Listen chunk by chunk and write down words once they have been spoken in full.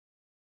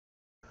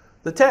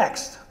The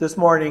text this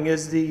morning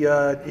is the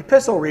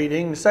epistle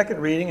reading, the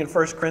second reading in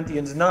 1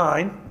 Corinthians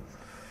 9.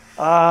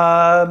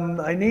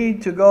 I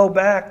need to go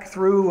back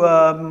through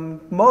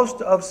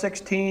most of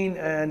 16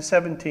 and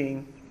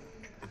 17.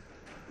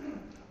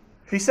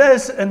 He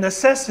says, "A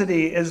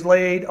necessity is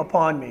laid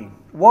upon me.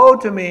 Woe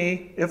to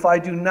me if I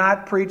do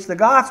not preach the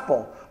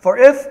gospel. For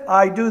if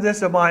I do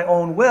this of my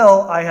own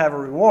will, I have a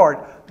reward.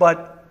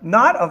 But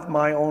not of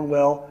my own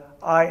will,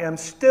 I am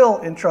still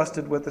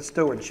entrusted with the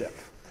stewardship."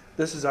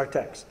 This is our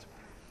text.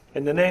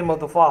 In the name of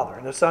the Father,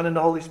 and the Son, and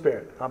the Holy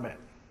Spirit. Amen.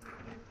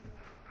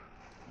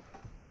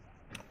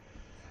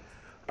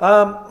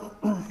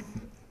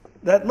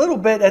 That little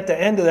bit at the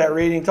end of that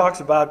reading talks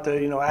about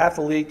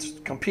athletes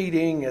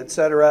competing,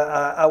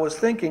 etc. I was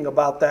thinking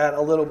about that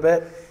a little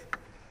bit.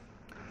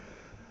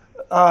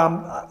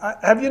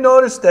 Have you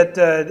noticed that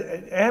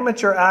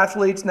amateur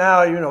athletes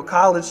now,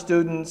 college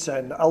students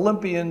and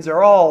Olympians,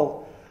 are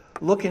all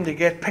looking to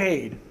get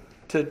paid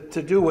to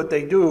do what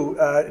they do,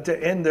 to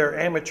end their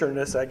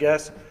amateurness, I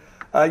guess.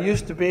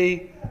 Used to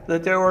be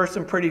that there were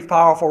some pretty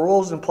powerful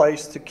rules in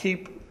place to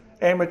keep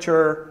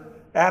amateur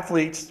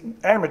athletes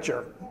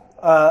amateur,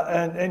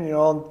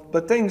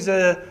 but things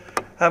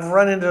have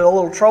run into a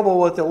little trouble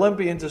with the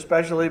Olympians,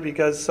 especially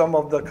because some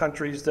of the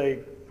countries, they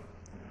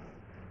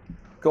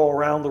go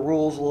around the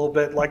rules a little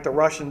bit. Like the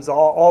Russians,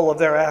 all of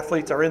their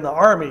athletes are in the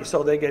army,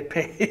 so they get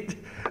paid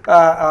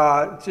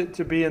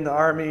to be in the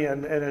army,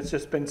 and it's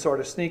just been sort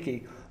of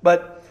sneaky.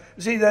 But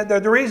see,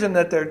 the reason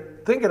that they're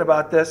thinking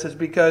about this is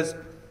because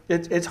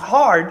it's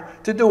hard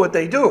to do what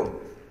they do.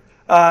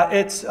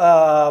 It's,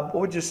 what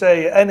would you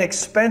say, an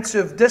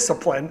expensive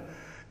discipline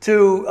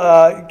to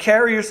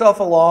carry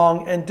yourself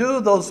along and do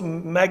those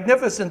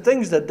magnificent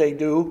things that they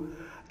do.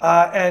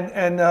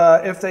 And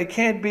if they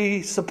can't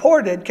be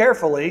supported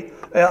carefully,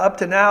 up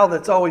to now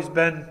that's always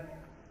been,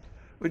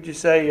 would you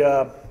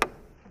say,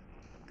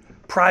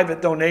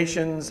 private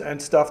donations and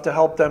stuff to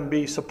help them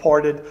be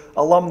supported.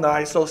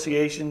 Alumni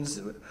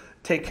associations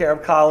take care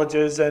of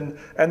colleges, and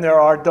there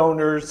are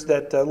donors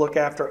that look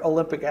after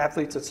Olympic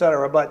athletes,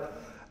 etc. But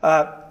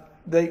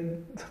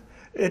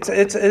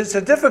it's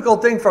a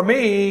difficult thing for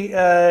me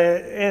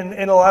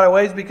in a lot of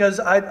ways, because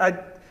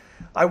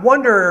I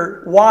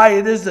wonder why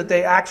it is that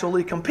they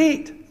actually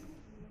compete.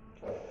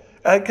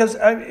 Because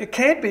it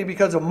can't be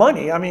because of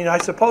money. I mean, I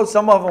suppose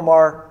some of them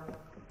are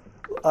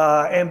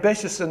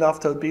ambitious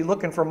enough to be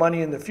looking for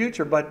money in the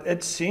future, but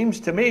it seems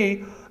to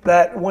me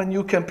that when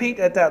you compete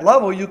at that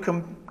level, you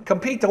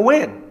compete to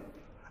win.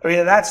 I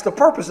mean, that's the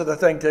purpose of the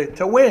thing,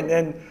 to win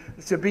and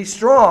to be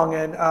strong,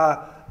 and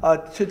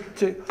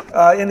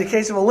in the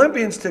case of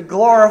Olympians, to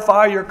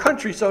glorify your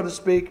country, so to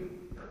speak.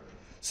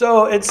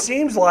 So it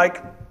seems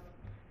like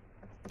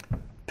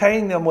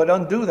paying them would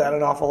undo that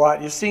an awful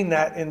lot. You've seen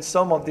that in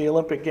some of the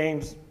Olympic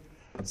Games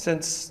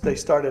since they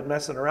started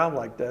messing around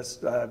like this.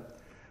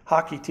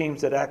 Hockey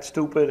teams that act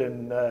stupid,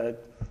 and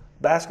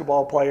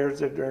basketball players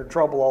that are in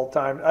trouble all the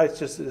time.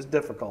 It's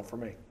difficult for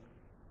me.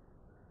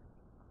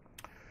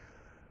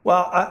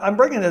 Well, I'm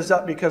bringing this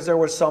up because there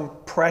was some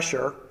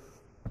pressure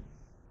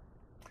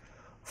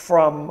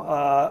from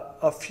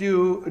a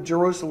few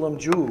Jerusalem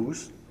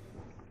Jews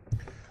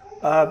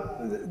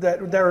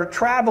that they're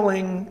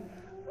traveling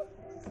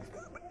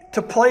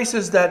to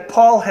places that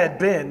Paul had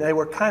been. They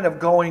were kind of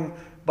going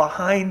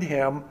behind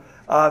him,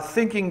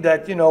 thinking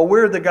that,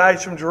 we're the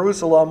guys from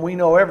Jerusalem, we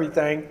know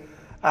everything,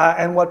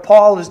 and what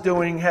Paul is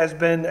doing has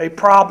been a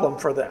problem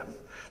for them.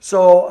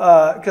 So,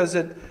 because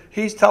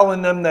he's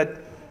telling them that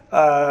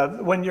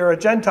when you're a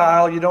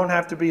Gentile, you don't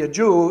have to be a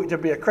Jew to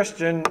be a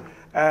Christian,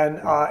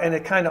 and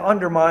it kind of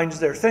undermines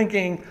their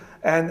thinking,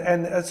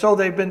 and so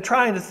they've been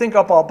trying to think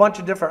up a bunch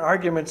of different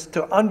arguments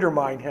to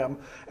undermine him,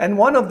 and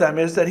one of them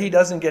is that he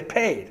doesn't get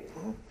paid.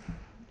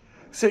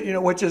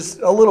 So, which is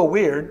a little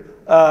weird.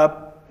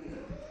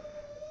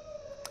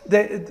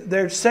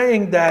 They're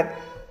saying that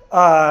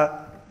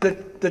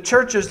the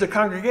churches, the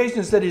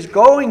congregations that he's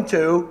going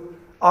to,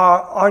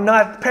 are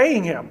not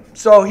paying him.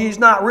 So he's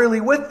not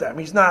really with them.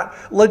 He's not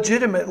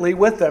legitimately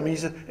with them.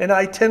 He's an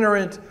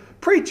itinerant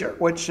preacher,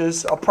 which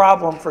is a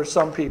problem for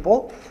some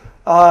people.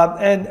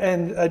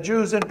 And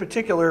Jews in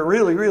particular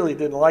really, really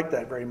didn't like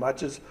that very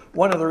much. It's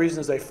one of the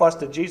reasons they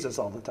fussed at Jesus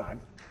all the time.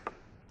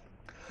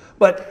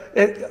 But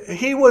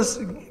he was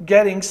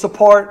getting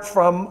support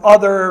from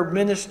other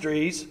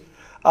ministries.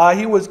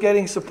 He was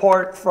getting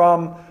support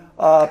from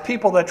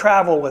people that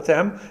travel with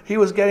him. He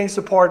was getting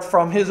support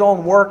from his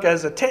own work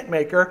as a tent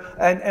maker.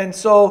 And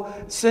so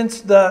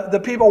since the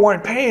people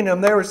weren't paying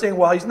him, they were saying,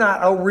 well, he's not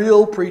a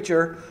real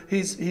preacher.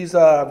 He's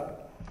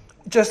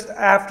just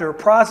after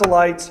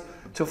proselytes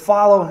to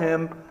follow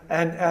him,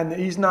 and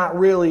he's not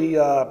really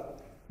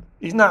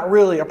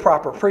a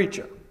proper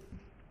preacher,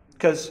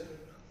 because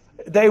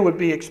they would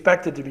be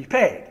expected to be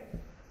paid.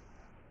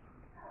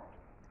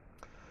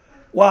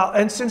 Well,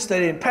 and since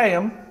they didn't pay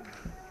him,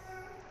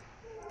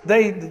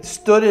 they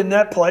stood in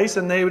that place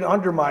and they would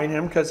undermine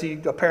him because he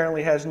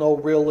apparently has no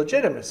real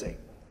legitimacy.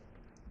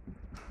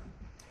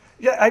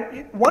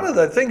 Yeah, one of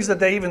the things that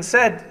they even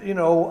said,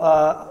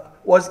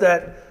 was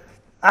that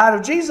out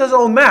of Jesus'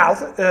 own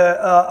mouth,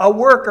 a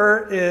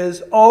worker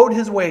is owed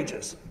his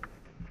wages,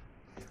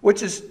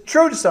 which is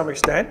true to some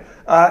extent,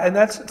 and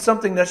that's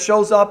something that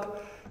shows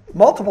up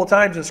multiple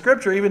times in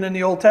Scripture, even in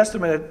the Old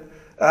Testament.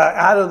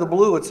 Out of the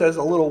blue, it says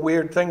a little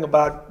weird thing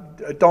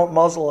about don't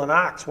muzzle an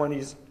ox when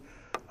he's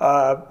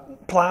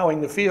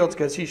plowing the fields,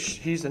 because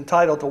he's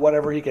entitled to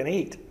whatever he can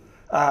eat,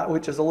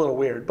 which is a little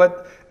weird.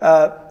 But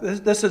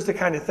this is the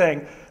kind of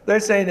thing. They're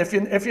saying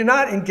if you're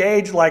not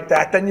engaged like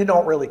that, then you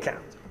don't really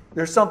count.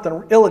 There's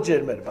something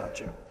illegitimate about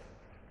you.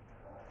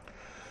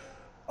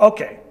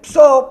 Okay,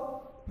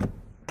 so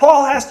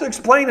Paul has to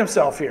explain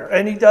himself here,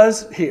 and he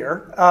does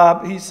here.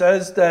 He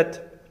says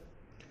that,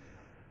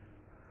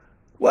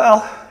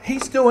 well,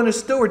 he's doing a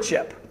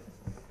stewardship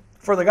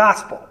for the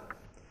gospel.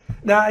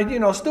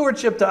 Now,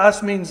 stewardship to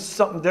us means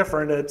something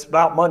different. It's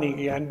about money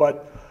again,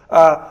 but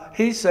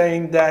he's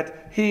saying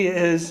that he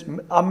is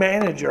a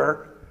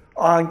manager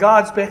on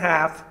God's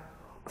behalf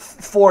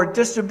for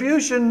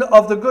distribution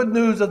of the good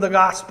news of the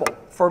gospel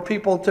for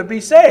people to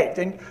be saved.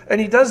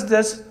 And he does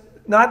this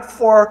not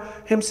for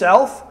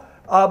himself,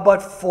 but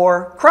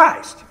for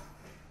Christ.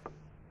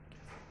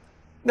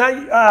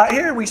 Now,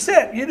 here we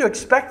sit. You'd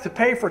expect to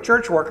pay for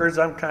church workers.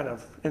 I'm kind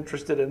of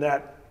interested in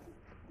that,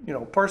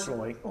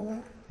 personally.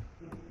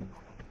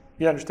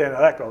 You understand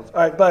how that goes.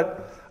 All right,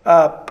 but,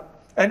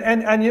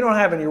 and you don't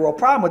have any real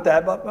problem with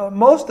that, but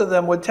most of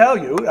them would tell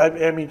you,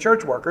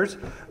 church workers,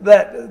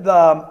 that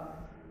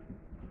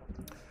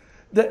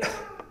the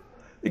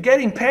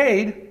getting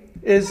paid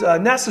is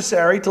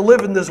necessary to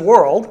live in this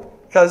world,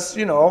 because,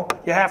 you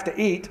have to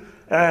eat,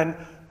 and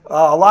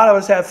a lot of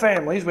us have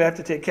families we have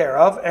to take care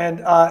of,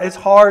 and it's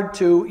hard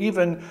to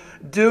even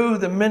do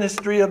the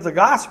ministry of the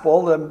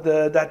gospel,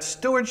 that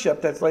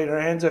stewardship that's laid in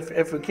our hands,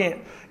 if we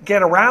can't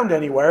get around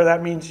anywhere.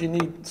 That means you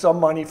need some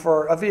money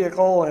for a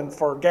vehicle and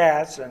for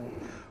gas and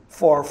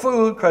for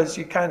food, because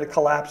you kind of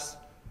collapse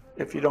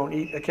if you don't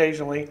eat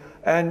occasionally.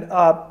 And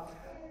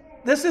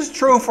this is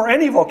true for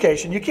any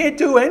vocation. You can't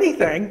do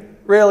anything,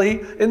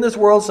 really, in this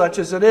world such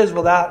as it is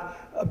without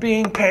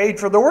being paid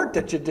for the work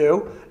that you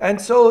do.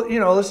 And so,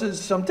 this is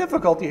some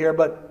difficulty here,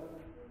 but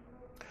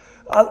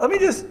let me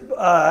just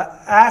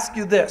ask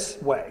you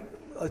this way.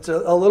 It's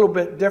a little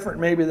bit different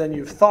maybe than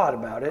you've thought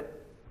about it.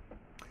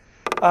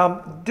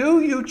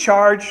 Do you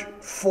charge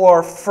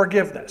for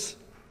forgiveness?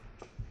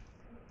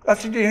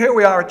 Here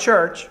we are at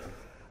church,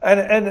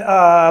 and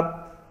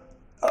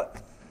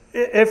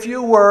if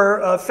you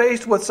were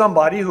faced with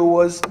somebody who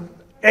was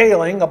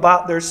ailing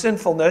about their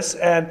sinfulness,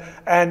 and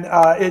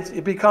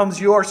it becomes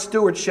your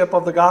stewardship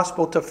of the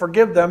gospel to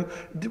forgive them,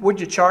 would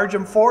you charge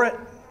them for it?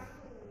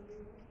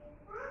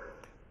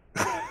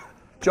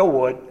 Joe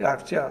would.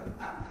 Yeah.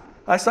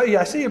 I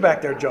see you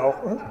back there,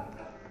 Joe.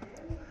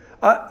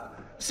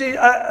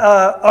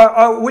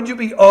 Would you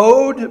be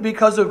owed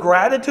because of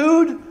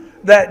gratitude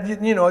that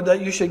that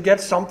you should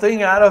get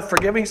something out of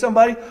forgiving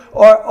somebody,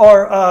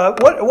 or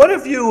what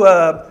if you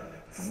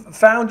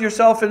found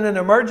yourself in an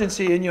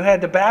emergency and you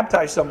had to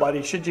baptize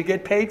somebody? Should you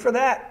get paid for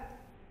that?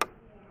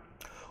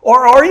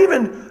 Or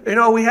even,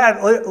 we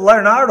had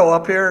Leonardo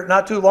up here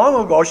not too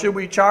long ago. Should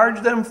we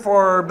charge them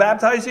for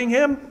baptizing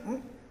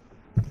him?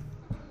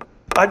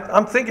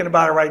 I'm thinking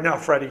about it right now,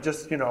 Freddie,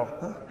 just,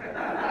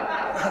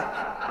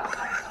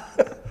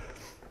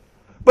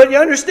 But you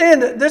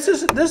understand that this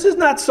is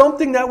not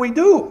something that we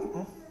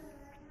do.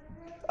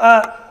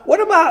 What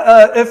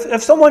about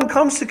if someone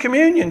comes to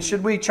communion?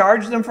 Should we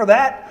charge them for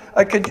that?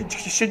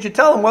 Should you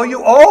tell them, well,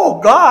 you owe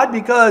God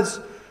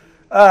because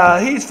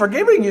He's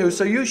forgiving you,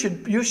 so you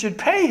should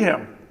pay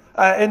Him,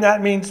 and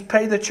that means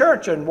pay the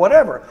church and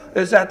whatever.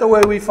 Is that the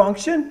way we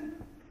function?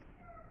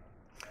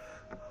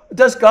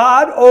 Does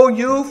God owe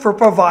you for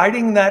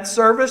providing that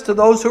service to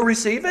those who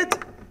receive it?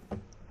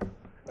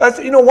 That's,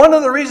 one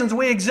of the reasons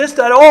we exist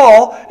at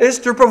all is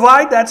to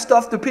provide that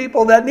stuff to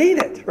people that need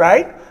it,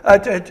 right?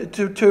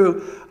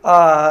 To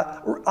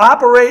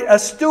operate a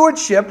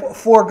stewardship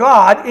for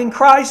God in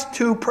Christ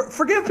to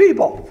forgive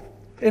people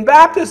in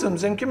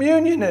baptisms and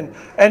communion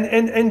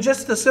and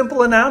just the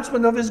simple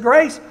announcement of His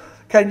grace.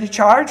 Can you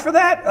charge for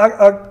that?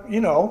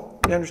 You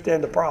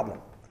understand the problem.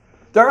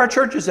 There are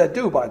churches that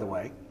do, by the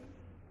way.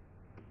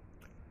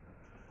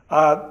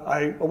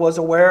 I was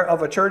aware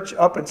of a church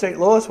up in St.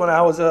 Louis when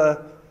I was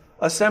a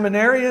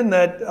seminarian,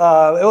 that it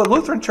was a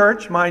Lutheran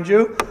church, mind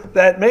you,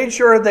 that made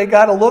sure they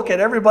got a look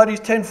at everybody's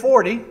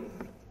 1040,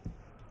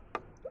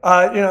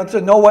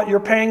 to know what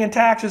you're paying in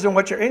taxes and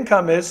what your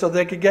income is, so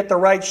they could get the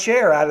right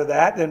share out of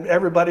that, and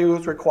everybody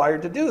was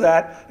required to do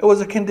that. It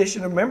was a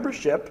condition of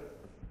membership.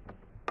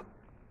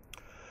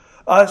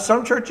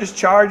 Some churches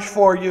charge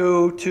for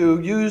you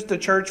to use the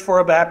church for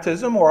a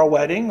baptism or a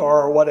wedding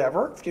or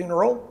whatever,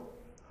 funeral.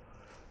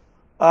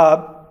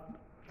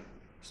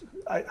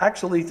 I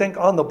actually think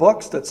on the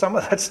books that some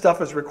of that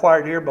stuff is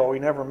required here, but we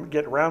never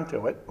get around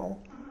to it.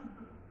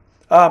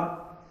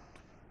 Are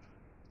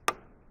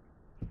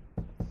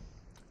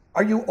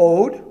you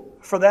owed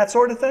for that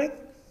sort of thing?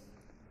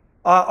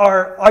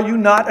 Are you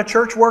not a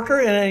church worker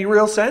in any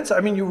real sense?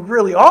 I mean, you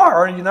really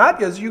are you not?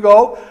 Because you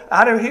go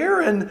out of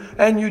here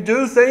and you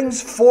do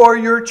things for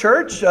your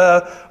church,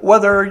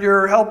 whether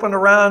you're helping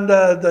around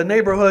the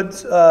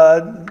neighborhoods,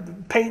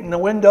 painting the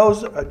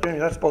windows. You're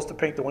not supposed to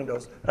paint the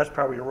windows. That's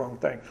probably the wrong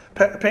thing.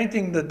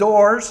 Painting the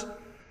doors.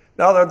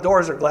 Now the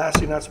doors are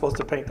glass. You're not supposed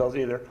to paint those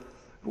either.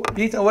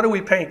 Ethan, what do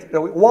we paint?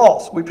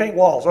 Walls. We paint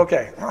walls.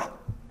 Okay.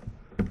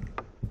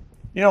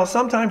 You know,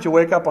 sometimes you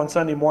wake up on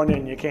Sunday morning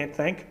and you can't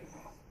think.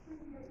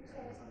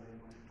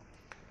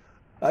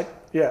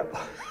 Yeah.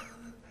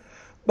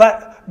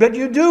 But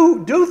you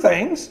do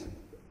things,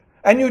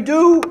 and you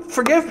do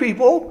forgive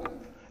people,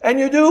 and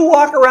you do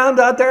walk around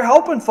out there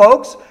helping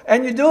folks,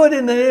 and you do it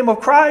in the name of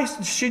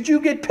Christ. Should you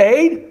get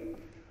paid?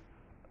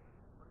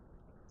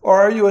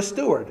 Or are you a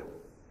steward?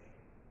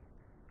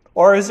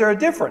 Or is there a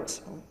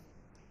difference?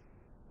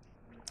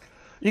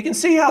 You can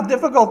see how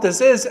difficult this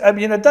is. I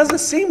mean, it doesn't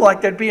seem like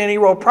there'd be any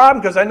real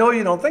problem, because I know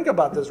you don't think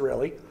about this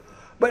really,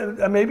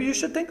 but maybe you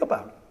should think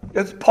about it.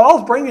 It's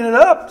Paul's bringing it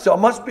up, so it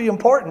must be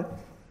important.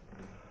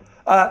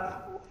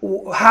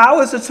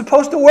 How is it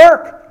supposed to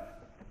work?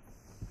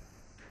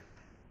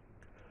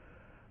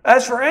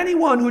 As for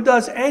anyone who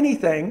does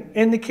anything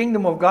in the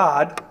kingdom of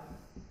God,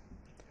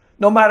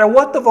 no matter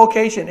what the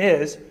vocation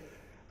is,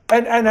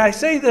 and I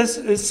say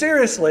this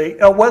seriously,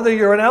 whether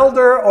you're an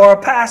elder or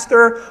a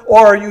pastor,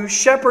 or you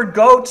shepherd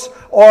goats,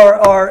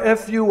 or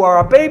if you are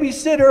a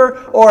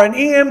babysitter or an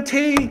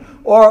EMT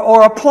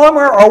or a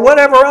plumber or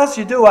whatever else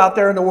you do out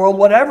there in the world,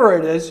 whatever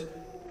it is,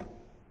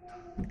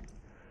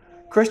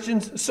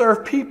 Christians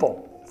serve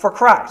people for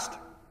Christ.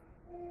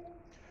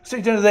 See,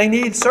 they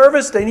need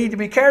service, they need to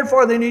be cared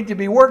for, they need to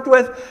be worked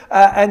with,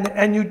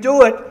 and you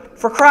do it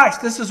for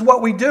Christ. This is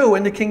what we do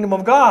in the kingdom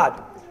of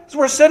God. So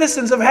we're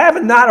citizens of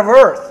heaven, not of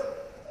earth.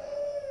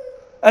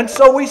 And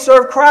so we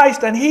serve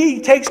Christ, and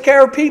He takes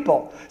care of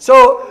people.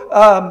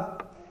 So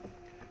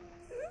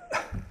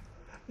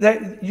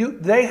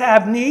they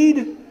have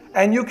need,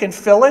 and you can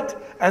fill it,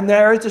 and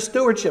there is a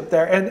stewardship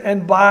there.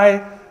 And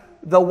by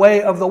the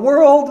way of the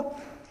world,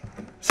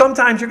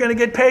 sometimes you're going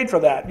to get paid for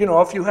that. You know,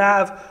 if you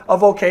have a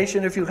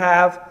vocation, if you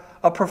have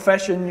a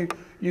profession,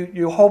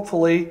 you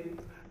hopefully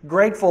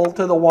grateful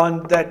to the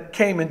one that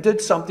came and did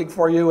something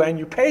for you, and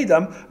you pay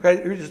them.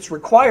 It's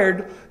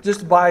required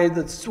just by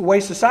the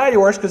way society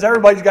works, because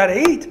everybody's got to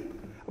eat.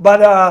 But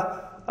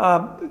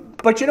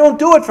you don't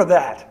do it for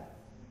that.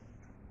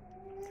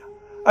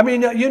 I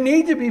mean, you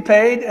need to be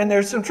paid, and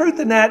there's some truth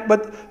in that,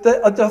 but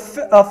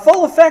the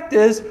full effect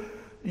is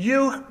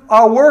you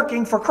are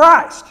working for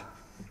Christ.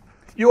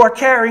 You are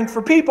caring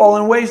for people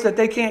in ways that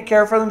they can't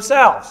care for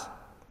themselves.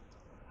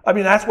 I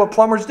mean, that's what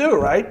plumbers do,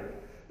 right?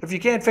 If you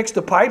can't fix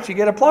the pipes, you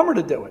get a plumber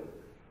to do it.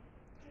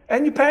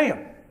 And you pay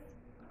them.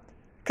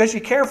 Because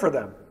you care for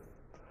them.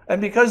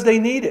 And because they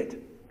need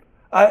it.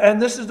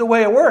 And this is the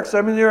way it works. I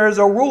mean, there is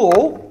a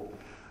rule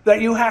that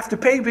you have to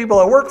pay people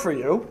that work for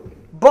you.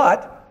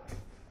 But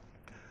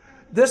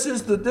this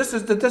is the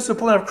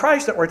discipline of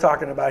Christ that we're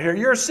talking about here.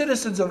 You're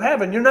citizens of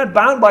heaven. You're not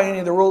bound by any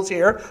of the rules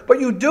here. But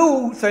you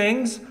do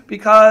things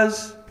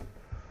because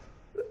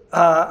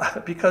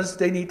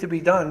they need to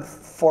be done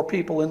for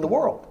people in the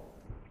world.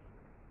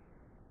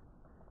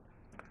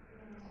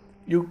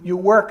 You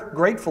work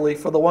gratefully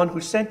for the one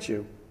who sent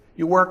you.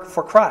 You work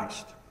for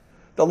Christ.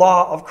 The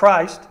law of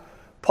Christ,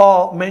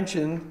 Paul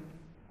mentioned,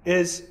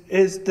 is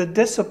the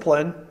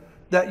discipline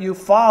that you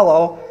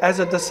follow as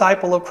a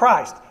disciple of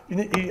Christ.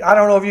 I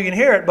don't know if you can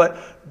hear it,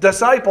 but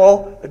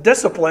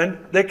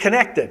discipline, they're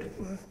connected.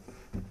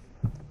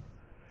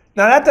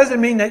 Now that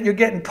doesn't mean that you're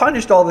getting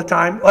punished all the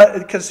time,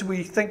 because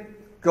we think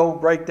go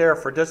right there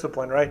for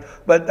discipline, right?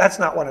 But that's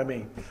not what I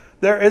mean.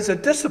 There is a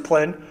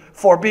discipline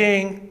for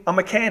being a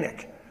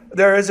mechanic.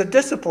 There is a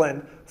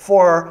discipline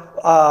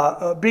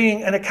for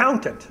being an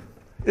accountant.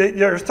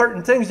 There are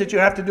certain things that you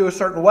have to do a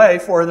certain way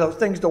for those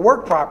things to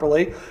work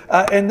properly.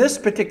 In this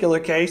particular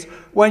case,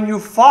 when you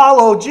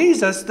follow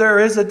Jesus, there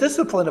is a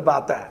discipline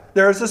about that.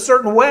 There is a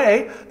certain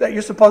way that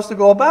you're supposed to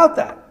go about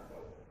that.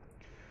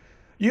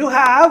 You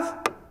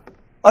have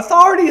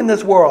authority in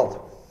this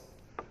world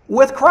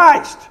with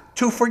Christ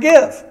to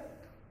forgive.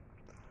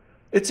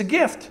 It's a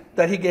gift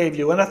that He gave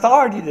you, an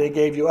authority that He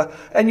gave you.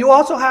 And you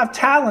also have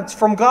talents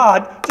from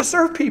God to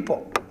serve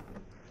people.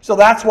 So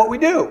that's what we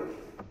do.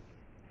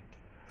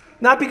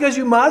 Not because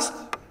you must,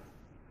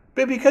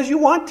 but because you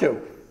want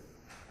to.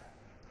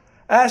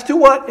 As to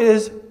what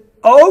is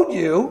owed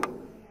you,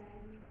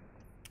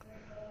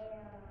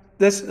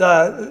 this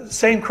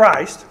same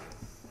Christ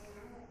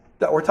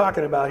that we're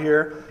talking about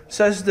here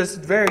says this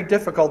very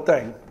difficult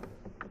thing.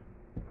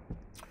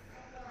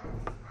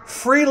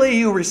 Freely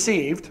you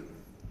received,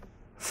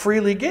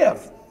 freely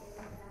give.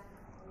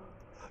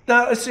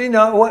 Now, see,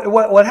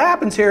 what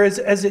happens here is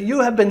that you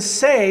have been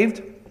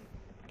saved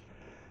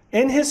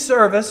in His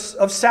service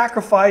of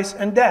sacrifice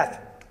and death.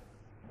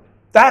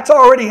 That's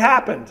already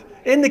happened.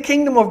 In the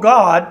kingdom of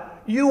God,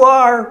 you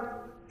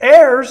are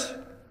heirs.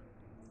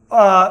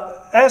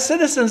 As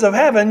citizens of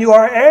heaven, you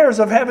are heirs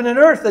of heaven and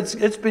earth.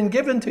 It's been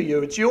given to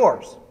you. It's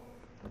yours.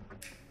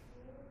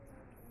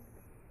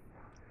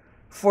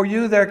 For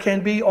you there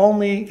can be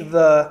only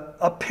the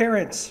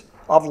appearance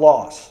of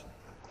loss.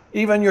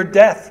 Even your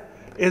death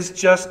is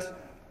just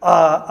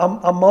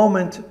a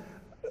moment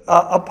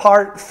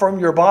apart from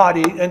your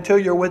body until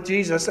you're with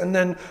Jesus. And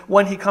then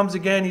when he comes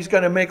again, he's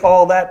going to make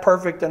all that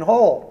perfect and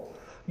whole.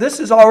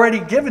 This is already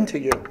given to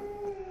you.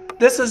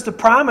 This is the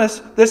promise.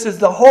 This is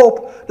the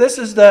hope. This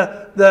is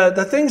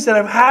the things that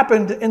have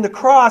happened in the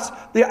cross.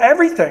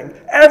 Everything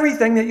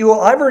that you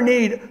will ever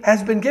need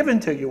has been given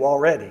to you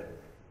already.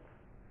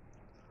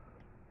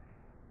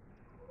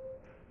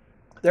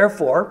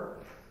 Therefore,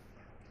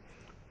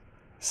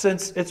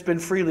 since it's been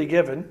freely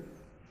given,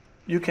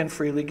 you can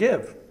freely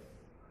give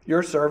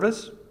your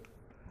service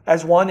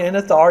as one in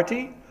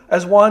authority,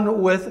 as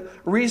one with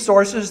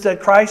resources that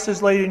Christ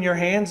has laid in your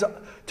hands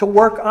to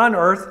work on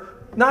earth,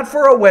 not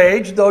for a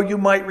wage, though you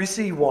might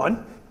receive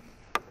one,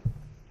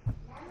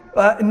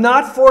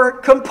 not for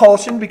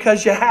compulsion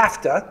because you have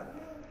to,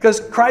 because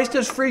Christ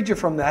has freed you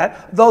from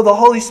that, though the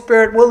Holy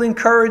Spirit will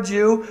encourage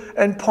you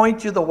and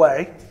point you the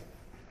way.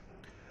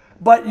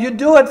 But you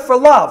do it for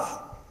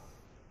love.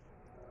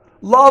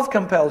 Love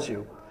compels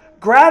you.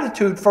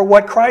 Gratitude for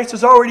what Christ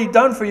has already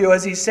done for you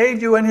as he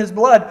saved you in his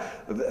blood.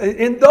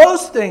 In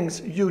those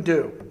things you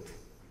do.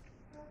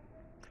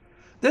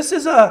 This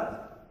is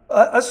a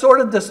sort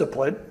of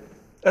discipline.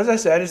 As I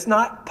said, it's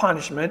not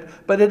punishment,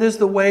 but it is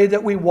the way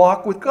that we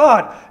walk with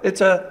God.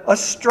 It's a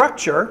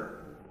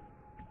structure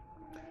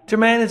to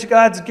manage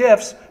God's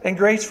gifts and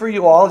grace for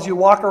you all as you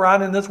walk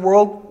around in this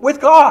world with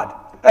God,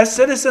 as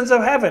citizens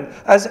of heaven,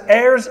 as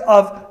heirs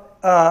of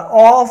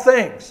all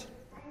things.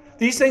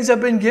 These things have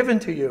been given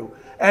to you,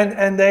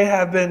 and they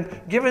have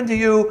been given to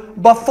you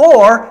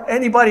before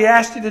anybody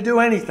asked you to do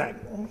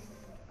anything.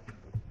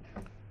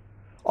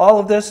 All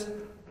of this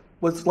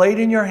was laid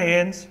in your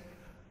hands,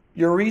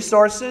 your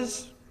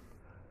resources,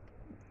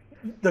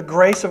 the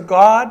grace of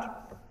God,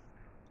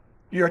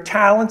 your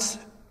talents,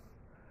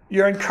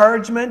 your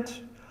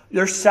encouragement,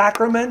 your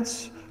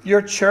sacraments,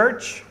 your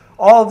church.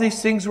 All of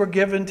these things were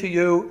given to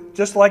you,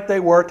 just like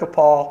they were to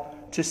Paul,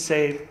 to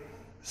save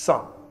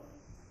some.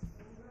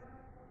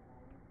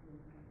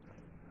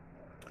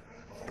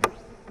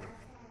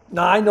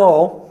 Now, I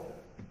know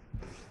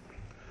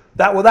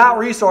that without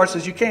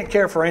resources, you can't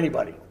care for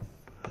anybody.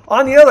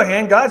 On the other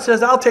hand, God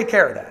says, I'll take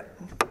care of that.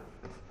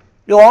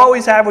 You'll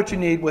always have what you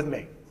need with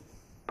me.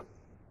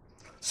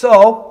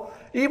 So,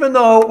 even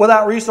though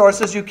without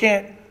resources you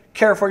can't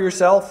care for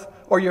yourself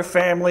or your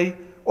family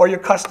or your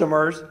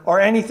customers or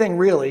anything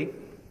really,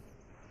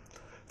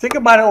 think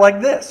about it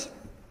like this.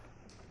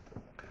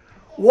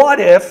 What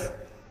if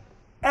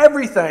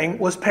everything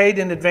was paid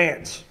in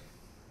advance?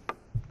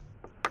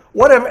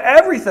 What if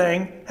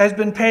everything has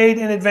been paid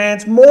in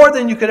advance more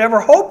than you could ever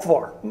hope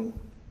for?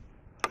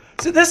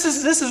 See, this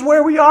is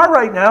where we are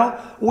right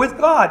now with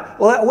God.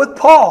 Well, with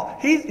Paul,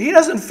 he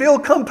doesn't feel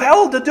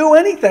compelled to do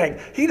anything.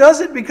 He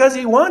does it because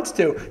he wants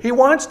to. He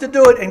wants to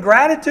do it in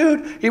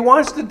gratitude. He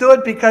wants to do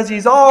it because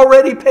he's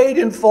already paid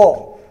in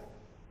full.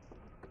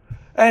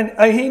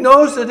 And he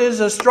knows that it is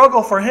a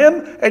struggle for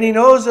him, and he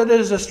knows that it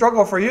is a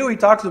struggle for you. He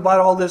talks about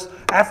all this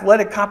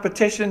athletic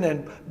competition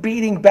and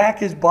beating back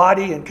his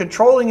body and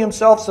controlling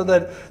himself so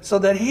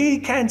that he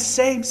can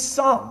save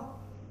some.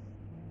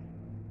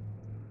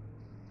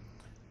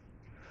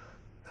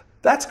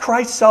 That's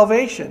Christ's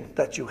salvation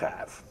that you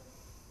have.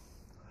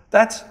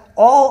 That's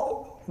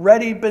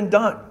already been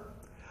done.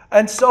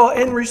 And so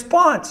in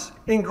response,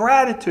 in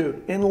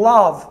gratitude, in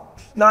love,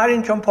 not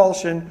in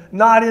compulsion,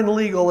 not in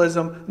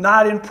legalism,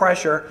 not in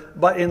pressure,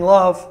 but in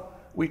love,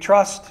 we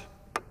trust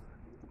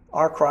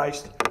our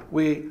Christ.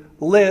 We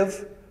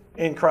live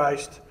in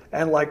Christ.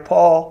 And like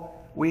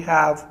Paul, we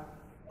have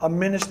a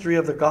ministry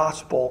of the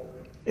gospel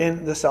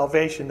in the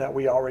salvation that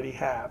we already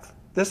have.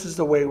 This is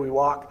the way we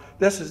walk.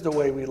 This is the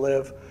way we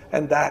live.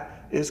 And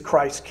that is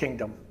Christ's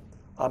kingdom.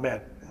 Amen.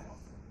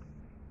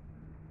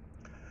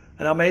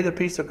 And now may the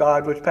peace of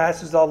God, which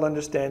passes all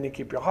understanding,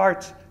 keep your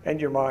hearts and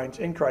your minds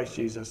in Christ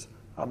Jesus.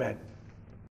 Amen.